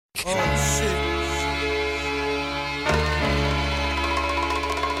Oh shit.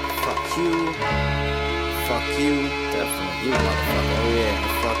 Fuck you. Fuck you. Definitely you, motherfucker. Oh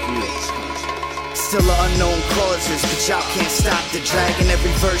yeah, fuck you. Still unknown causes, but y'all can't stop the dragon.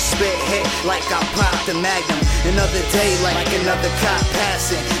 Every verse spit hit like I popped the magnum. Another day like another cop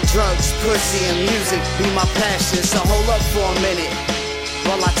passing. Drugs, pussy, and music be my passion. So hold up for a minute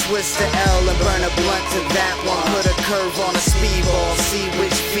while I twist the L and burn a blunt to that one. Put a curve on a speedball, see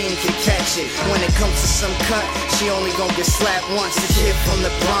which fiend can catch it. When it comes to some cunt, she only gon' get slapped once. The kid from the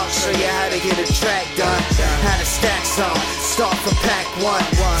Bronx, show you how to get a track done. How to stack some, start from pack one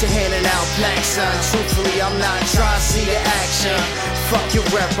to handing out plaques, son. Truthfully, I'm not trying to see the action. Fuck your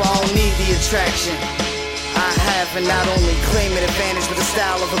rep, I don't need the attraction. I have and not only claim an advantage, but the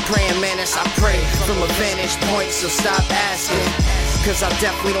style of a praying menace. I pray from a vantage point, so stop asking. Cause I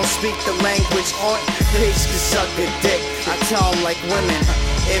definitely don't speak the language on pigs can suck a dick. I tell them like women,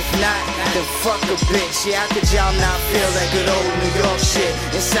 if not, then fuck a bitch. Yeah, how could y'all not feel that good old New York shit?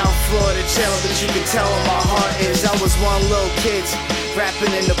 In South Florida chillin', but you can tell where my heart is. I was one little kid,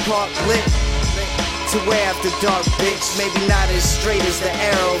 rapping in the park lit to way after dark, bitch. Maybe not as straight as the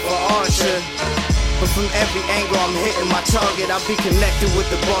arrow of an archer, but from every angle I'm hitting my target. I'll be connected with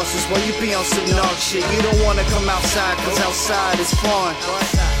the bosses while you be on some narc shit. You don't wanna come outside, cause outside is porn.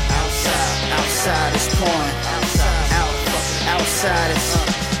 Outside is porn.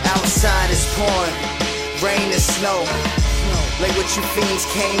 Outside is porn. Rain and snow, like what you fiends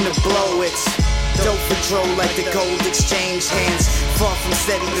came to blow. It's dope for dro like the gold exchange hands. Far from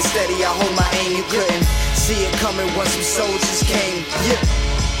steady to steady, I hold my aim. You couldn't see it coming once some soldiers came. Yeah.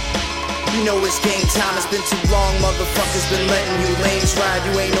 You know it's game time, it's been too long, motherfuckers been letting you lanes ride.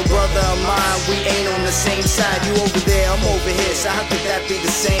 You ain't no brother of mine, we ain't on the same side. You over there, I'm over here, so how could that be the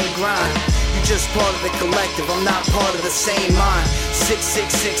same grind? You just part of the collective, I'm not part of the same mind.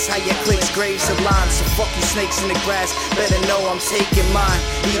 666, how your clicks, graves align. So fuck you snakes in the grass, better know I'm taking mine.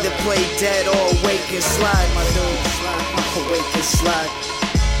 Either play dead or awake and slide, my dude. Awake and slide.